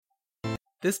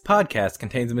This podcast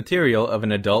contains material of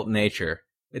an adult nature.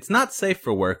 It's not safe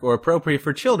for work or appropriate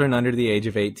for children under the age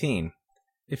of 18.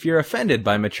 If you're offended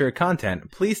by mature content,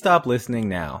 please stop listening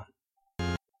now.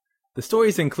 The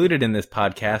stories included in this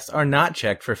podcast are not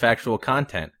checked for factual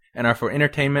content and are for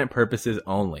entertainment purposes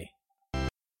only.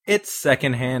 It's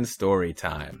secondhand story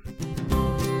time.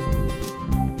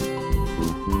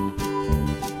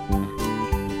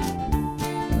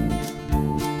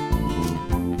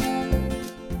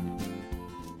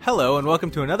 Hello and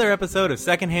welcome to another episode of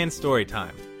Secondhand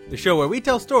Storytime, the show where we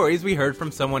tell stories we heard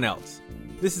from someone else.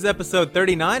 This is episode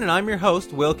 39 and I'm your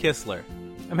host, Will Kistler.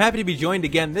 I'm happy to be joined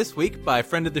again this week by a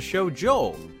friend of the show,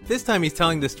 Joel. This time he's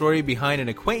telling the story behind an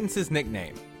acquaintance's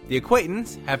nickname. The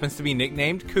acquaintance happens to be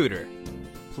nicknamed Cooter.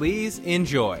 Please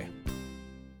enjoy.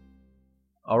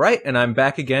 Alright, and I'm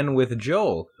back again with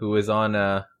Joel, who was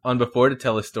on before to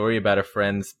tell a story about a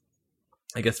friend's,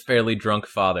 fairly drunk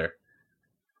father.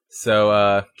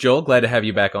 So, Joel, glad to have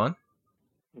you back on.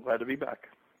 Glad to be back.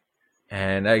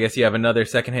 And I guess you have another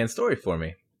secondhand story for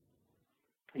me.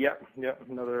 Yeah,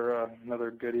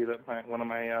 another goodie that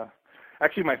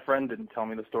actually my friend didn't tell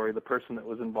me the story. The person that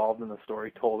was involved in the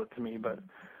story told it to me, but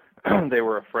they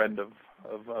were a friend of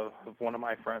one of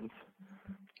my friends.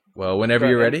 Well, whenever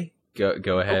you're ready,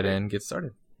 go ahead and get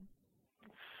started.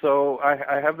 So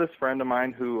I have this friend of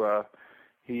mine who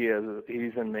he's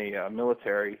in the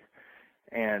military.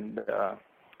 And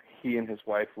he and his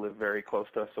wife live very close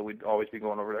to us, so we'd always be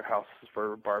going over to their houses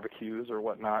for barbecues or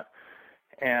whatnot.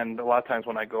 And a lot of times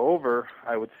when I go over,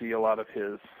 I would see a lot of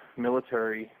his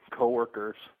military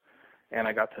coworkers, and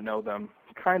I got to know them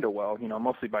kind of well,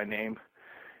 mostly by name.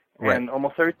 Right. And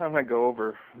almost every time I go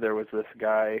over, there was this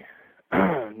guy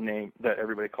named that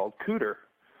everybody called Cooter.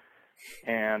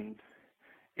 And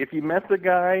if you met the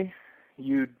guy,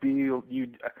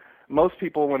 most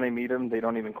people, when they meet him, they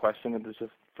don't even question it. It's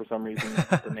just, for some reason,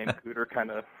 the name Cooter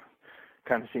kind of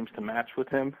seems to match with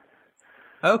him.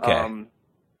 Okay.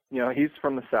 He's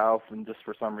from the South, and just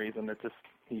for some reason,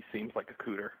 he seems like a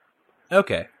Cooter.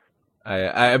 Okay.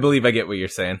 I believe I get what you're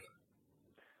saying.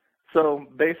 So,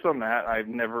 based on that, I've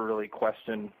never really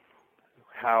questioned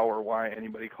how or why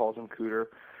anybody calls him Cooter.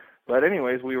 But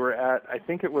anyways, we were at, I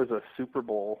think it was a Super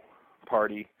Bowl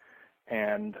party,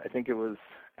 and I think it was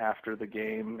after the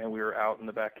game, and we were out in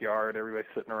the backyard, everybody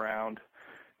sitting around,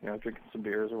 drinking some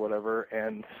beers or whatever,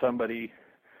 and somebody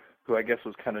who I guess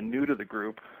was kind of new to the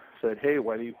group said, "Hey,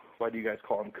 why do you guys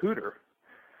call him Cooter?"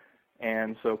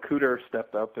 And so Cooter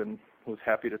stepped up and was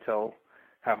happy to tell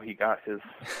how he got his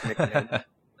nickname.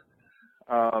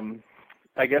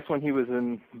 I guess when he was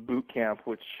in boot camp,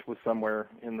 which was somewhere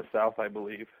in the South, I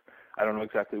believe, I don't know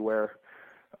exactly where,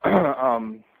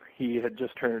 he had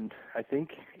just turned, I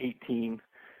think, 18.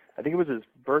 I think it was his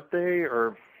birthday,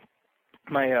 or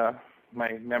my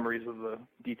memories of the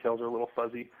details are a little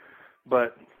fuzzy,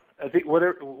 but I think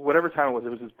whatever time it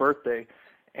was his birthday,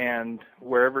 and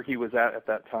wherever he was at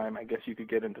that time, I guess you could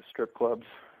get into strip clubs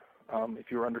if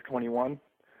you were under 21.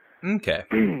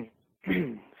 Okay.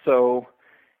 So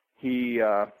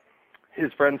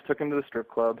his friends took him to the strip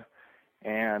club,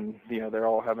 and they're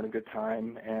all having a good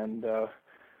time, and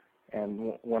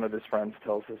one of his friends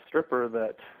tells his stripper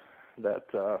that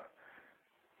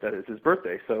is his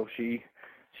birthday. So she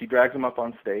drags him up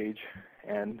on stage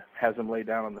and has him lay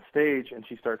down on the stage, and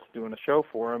she starts doing a show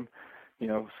for him,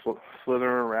 slithering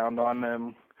around on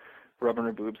him, rubbing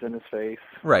her boobs in his face,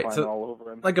 right, flying so all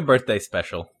over him. Like a birthday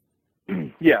special.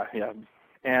 Yeah.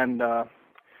 And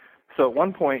so at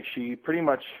one point she pretty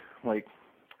much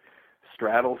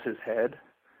straddles his head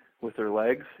with her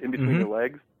legs, in between her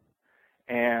legs,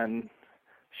 and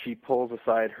she pulls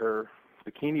aside her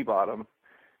bikini bottom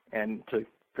and to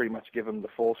pretty much give him the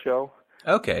full show.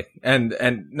 Okay, and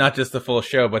not just the full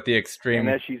show, but the extreme. And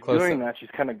as she's doing that, she's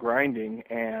kind of grinding,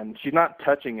 and she's not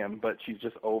touching him, but she's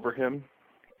just over him.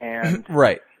 And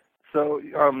right. So,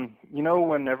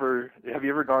 whenever, have you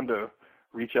ever gone to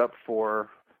reach up for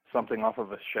something off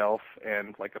of a shelf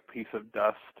and like a piece of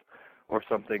dust or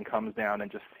something comes down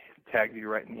and just tags you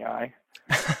right in the eye?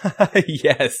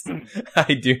 Yes,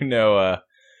 I do know.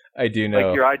 Like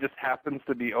your eye just happens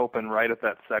to be open right at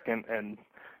that second, and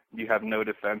you have no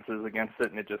defenses against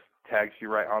it, and it just tags you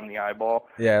right on the eyeball.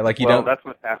 Yeah, like that's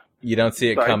what happens. You don't see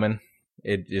it coming.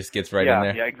 It just gets right in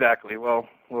there. Yeah, exactly. Well,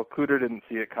 Cooter didn't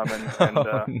see it coming,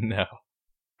 and no.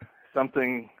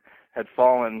 Something had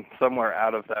fallen somewhere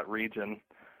out of that region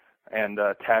and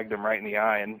tagged him right in the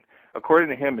eye. And according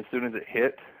to him, as soon as it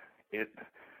hit,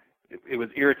 it was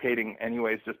irritating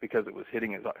anyways, just because it was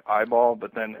hitting his eyeball.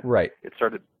 But then it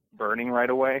started burning right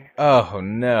away. Oh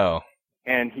no!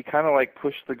 and he kind of like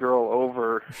pushed the girl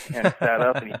over and sat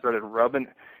up, and he started rubbing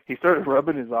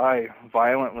his eye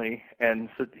violently, and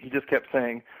so he just kept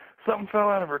saying, "Something fell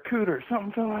out of her cooter,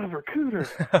 something fell out of her cooter."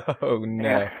 Oh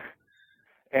no.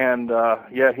 And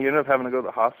he ended up having to go to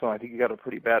the hospital. I think he got a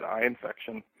pretty bad eye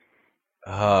infection.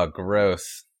 Oh,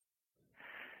 gross.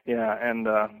 Yeah, and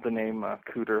the name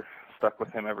Cooter stuck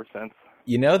with him ever since.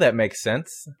 You know, that makes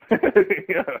sense.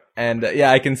 Yeah. And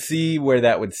I can see where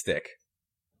that would stick.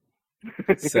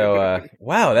 So,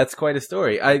 wow, that's quite a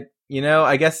story. I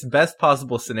guess best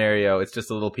possible scenario, it's just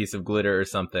a little piece of glitter or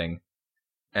something.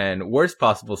 And worst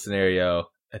possible scenario,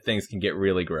 things can get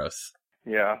really gross.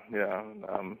 Yeah.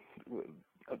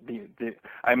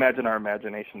 I imagine our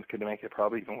imaginations could make it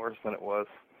probably even worse than it was.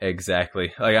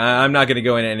 Exactly. Like, I'm not going to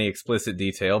go into any explicit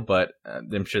detail, but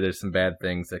I'm sure there's some bad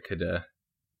things that could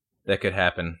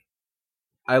happen.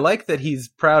 I like that he's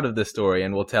proud of the story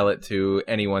and will tell it to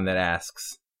anyone that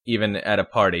asks, even at a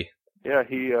party. Yeah,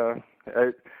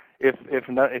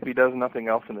 if he does nothing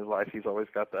else in his life, he's always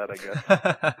got that, I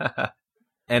guess.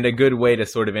 And a good way to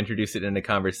sort of introduce it into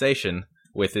conversation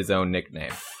with his own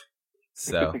nickname.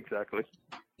 So exactly.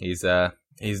 He's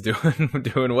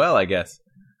doing well, I guess.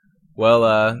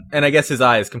 Well, and I guess his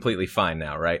eye is completely fine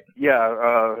now, right?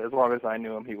 Yeah, as long as I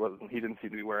knew him, he didn't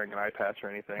seem to be wearing an eye patch or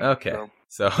anything. Okay.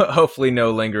 So hopefully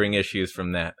no lingering issues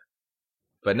from that.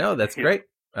 But no, that's great.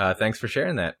 Thanks for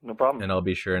sharing that. No problem. And I'll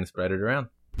be sure and spread it around.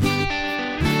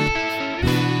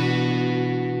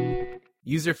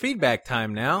 User feedback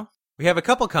time now. We have a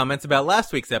couple comments about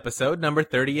last week's episode, number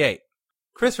 38.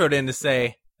 Chris wrote in to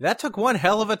say, "That took one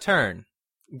hell of a turn."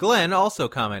 Glenn also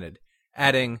commented,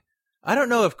 adding, "I don't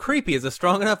know if creepy is a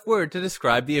strong enough word to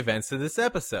describe the events of this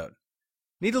episode.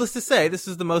 Needless to say, this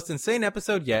is the most insane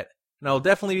episode yet, and I will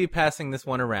definitely be passing this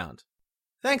one around.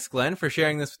 Thanks, Glenn, for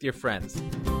sharing this with your friends."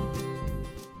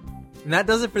 And that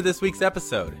does it for this week's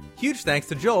episode. Huge thanks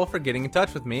to Joel for getting in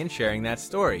touch with me and sharing that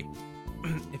story.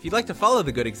 If you'd like to follow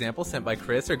the good example sent by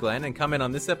Chris or Glenn and comment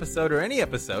on this episode or any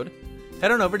episode,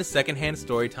 head on over to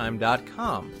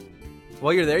secondhandstorytime.com.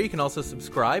 While you're there, you can also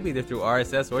subscribe either through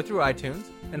RSS or through iTunes,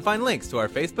 and find links to our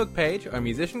Facebook page, our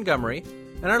Musician Gummery,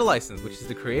 and our license, which is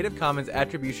the Creative Commons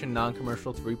Attribution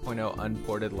Non-Commercial 3.0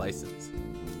 Unported license.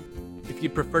 If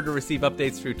you'd prefer to receive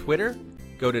updates through Twitter,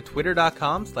 go to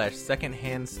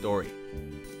twitter.com/secondhandstory.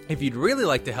 If you'd really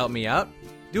like to help me out,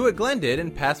 do what Glenn did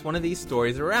and pass one of these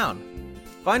stories around.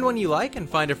 Find one you like and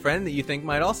find a friend that you think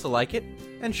might also like it,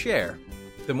 and share.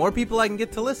 The more people I can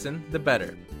get to listen, the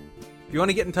better. If you want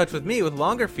to get in touch with me with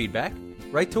longer feedback,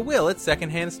 write to Will at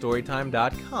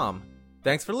secondhandstorytime.com.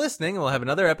 Thanks for listening, and we'll have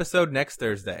another episode next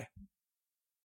Thursday.